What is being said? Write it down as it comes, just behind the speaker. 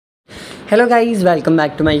Hello guys, welcome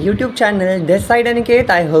back to my YouTube channel. This side Aniket.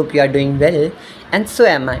 I hope you are doing well and so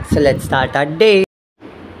am I. So let's start our day.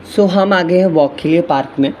 So हम आ गए हैं walk के लिए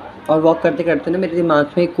park में और walk करते करते ना मेरे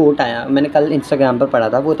दिमाग में एक कोट आया. मैंने कल इंस्टाग्राम पर पढ़ा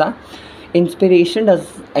था. वो था inspiration does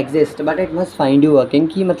exist but it must find you working.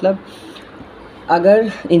 कि मतलब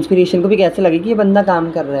अगर इंस्पिरेशन को भी कैसे लगे कि ये बंदा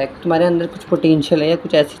काम कर रहा है, तुम्हारे अंदर कुछ पोटेंशियल है या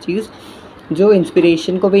कुछ ऐसी चीज़ जो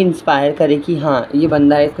इंस्पिरेशन को भी इंस्पायर करे कि हाँ ये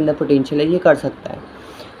बंदा है, इसके अंदर पोटेंशियल है, ये कर सकता है.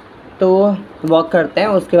 तो वॉक करते हैं,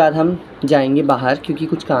 उसके बाद हम जाएंगे बाहर क्योंकि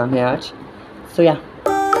कुछ काम है आज. सो या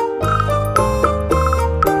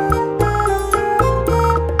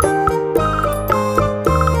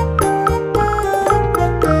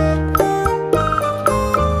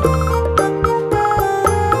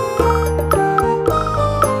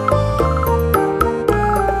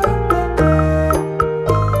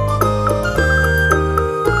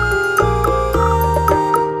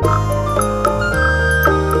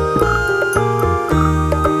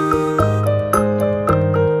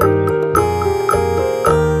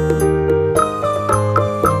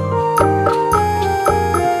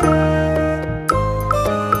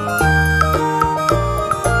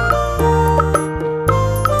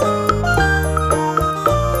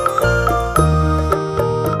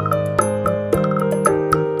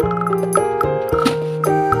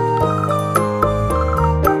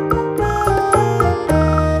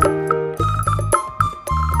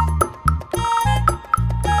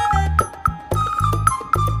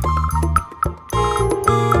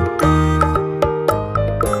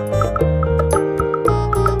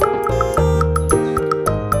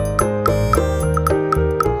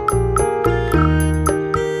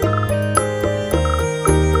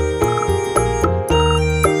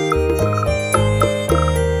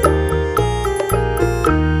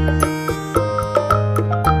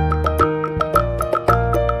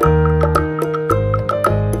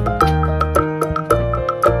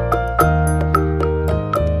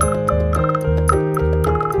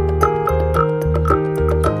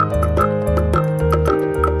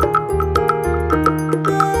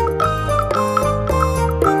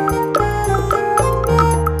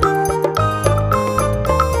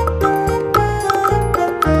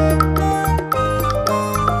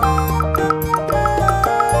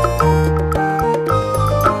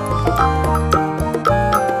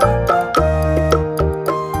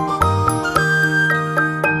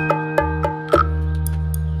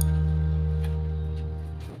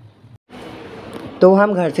तो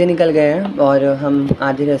हम घर से निकल गए हैं और हम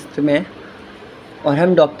आधे रास्ते में हैं और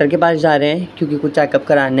हम डॉक्टर के पास जा रहे हैं क्योंकि कुछ चेकअप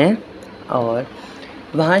कराने हैं. और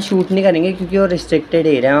वहाँ शूट नहीं करेंगे क्योंकि वो रिस्ट्रिक्टेड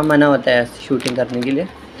एरिया में मना होता है शूटिंग करने के लिए.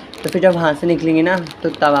 तो फिर जब वहाँ से निकलेंगे ना तो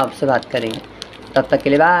तब आपसे बात करेंगे. तब तक के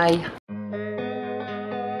लिए बाय.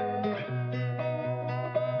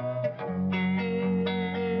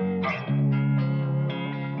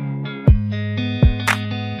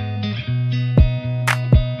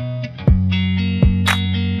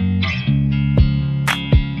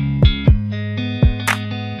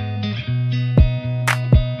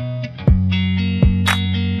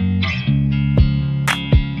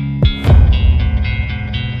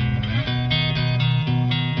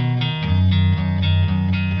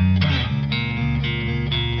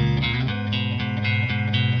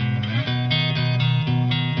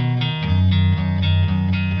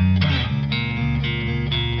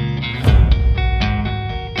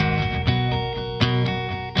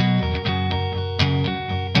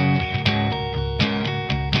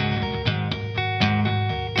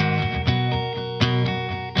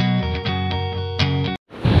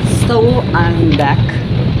 तो आई एम बैक.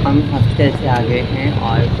 हम हॉस्पिटल से आ गए हैं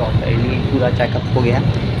और प्रॉपरली पूरा चेकअप हो गया.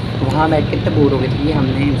 वहाँ बैठ के इतना बोर हो गए थे कि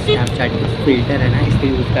हमने स्नैपचैट का फिल्टर है ना इसको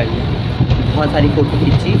यूज़ कर लिया. बहुत सारी फ़ोटो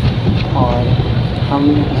खींची और हम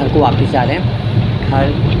घर को वापस जा रहे हैं. घर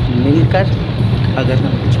मिलकर अगर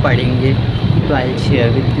हम कुछ पढ़ेंगे तो आई शेयर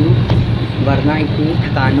विद यू. वरना इतनी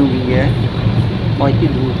थकान हो गई है और इतनी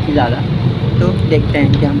धूप थी ज़्यादा, तो देखते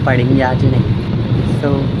हैं कि हम पढ़ेंगे आज नहीं.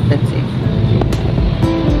 So let's see.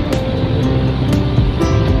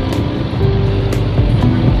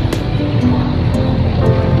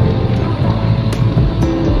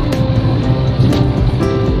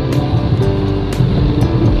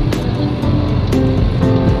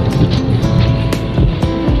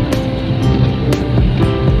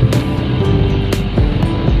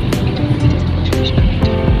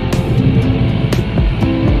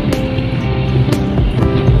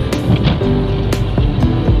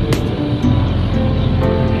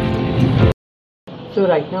 So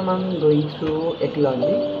right now I'm going through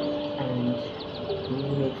ecology and we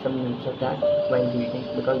make some notes of that while reading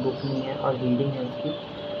because book नहीं है और reading है उसकी.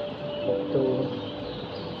 तो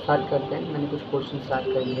स्टार्ट करते हैं। मैंने कुछ क्वेश्चन स्टार्ट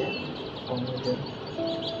कर दिया है और मुझे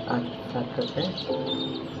आज स्टार्ट करते हैं।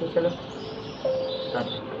 तो चलो start.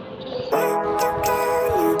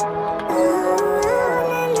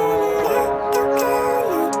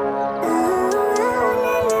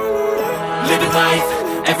 Living life,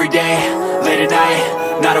 every day, late at night,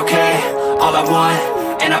 not okay. All I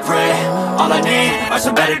want, and I pray, all I need are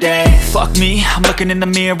some better days. Fuck me, I'm looking in the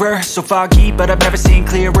mirror, so foggy, but I've never seen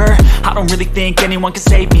clearer. I don't really think anyone can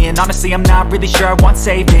save me, and honestly I'm not really sure I want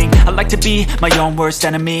saving. I like to be my own worst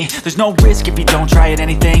enemy. There's no risk if you don't try at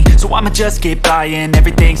anything, so I'ma just keep buying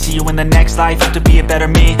everything. See you in the next life, have to be a better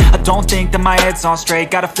me. I don't think that my head's on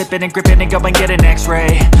straight, gotta flip it and grip it and go and get an x-ray.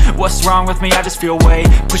 What's wrong with me? I just feel weight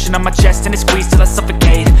pushing on my chest and it squeezes till I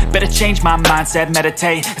suffocate. Better change my mindset,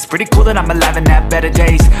 meditate. It's pretty cool that I'm alive and have better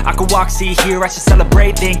days. I could walk, see, hear, I should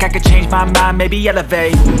celebrate. Think I could change my mind, maybe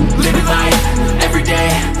elevate. Living life, every day,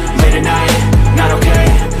 late at night, not okay.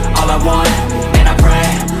 All I want, and I pray,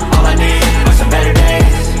 all I need are some better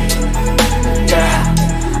days.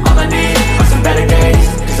 Yeah, all I need are some better days.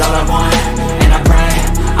 Cause all I want, and I pray,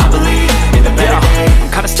 I believe in the better days.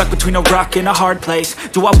 I'm kinda stuck between a rock and a hard place.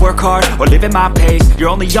 Do I work hard or live at my pace? You're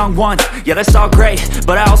only young once, yeah that's all great,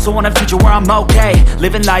 but I also want a future where I'm okay.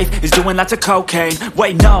 Living life is doing lots of cocaine.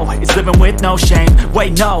 Wait no, it's living with no shame.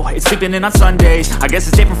 Wait no, it's sleeping in on Sundays. I guess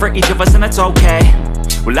it's different for each of us and that's okay.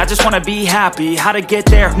 Well I just wanna be happy. How to get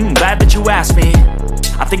there? Glad that you asked me.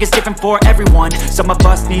 I think it's different for everyone. Some of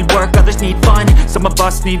us need work, others need fun. Some of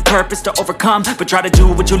us need purpose to overcome. But try to do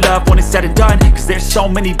what you love when it's said and done. Cause there's so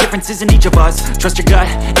many differences in each of us. Trust your gut,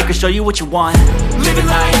 it can show you what you want. Living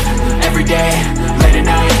life, every day, late at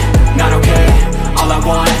night, not okay. All I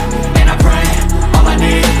want, and I pray, all I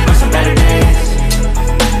need are some better days.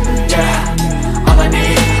 Yeah, all I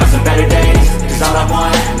need are some better days. Cause all I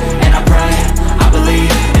want, and I pray, I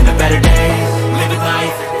believe in the better days. Living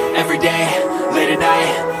life, every day, late at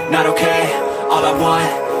night, not okay. All I want,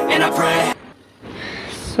 and I pray.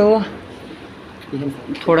 So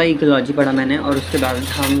थोड़ा ecology पढ़ा मैंने और उसके बाद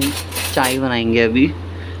हम चाय बनाएंगे। अभी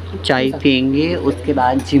चाय पियेंगे, उसके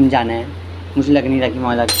बाद जिम जाना है। मुझे लग नहीं रहा कि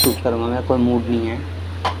मैं वहाँ शूट करूँगा, मेरा कोई मूड नहीं है।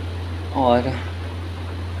 और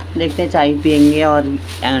देखते हैं, चाय पियेंगे और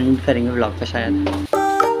एंड करेंगे व्लॉग का शायद।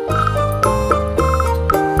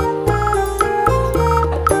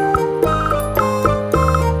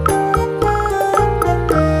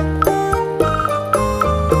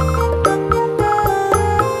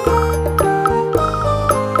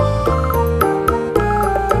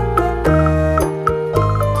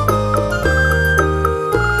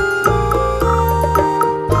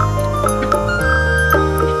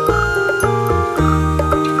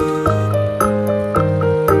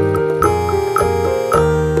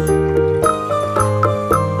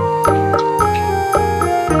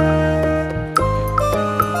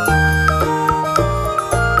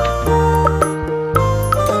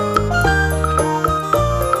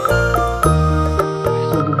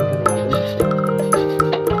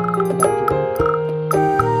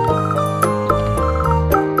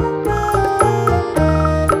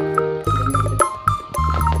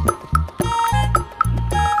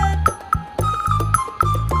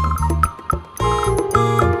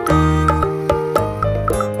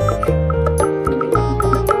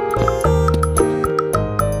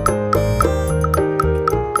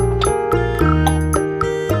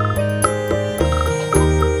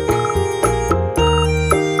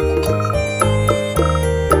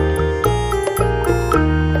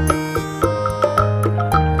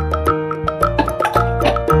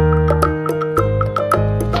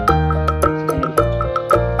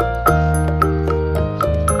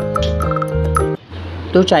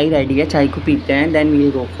 तो चाय रेडी है, चाय को पीते हैं, then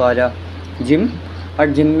we'll go for gym. और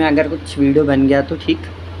जिम में अगर कुछ वीडियो बन गया तो ठीक,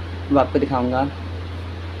 वो आपको दिखाऊंगा।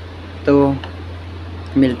 तो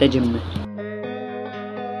मिलते हैं जिम में।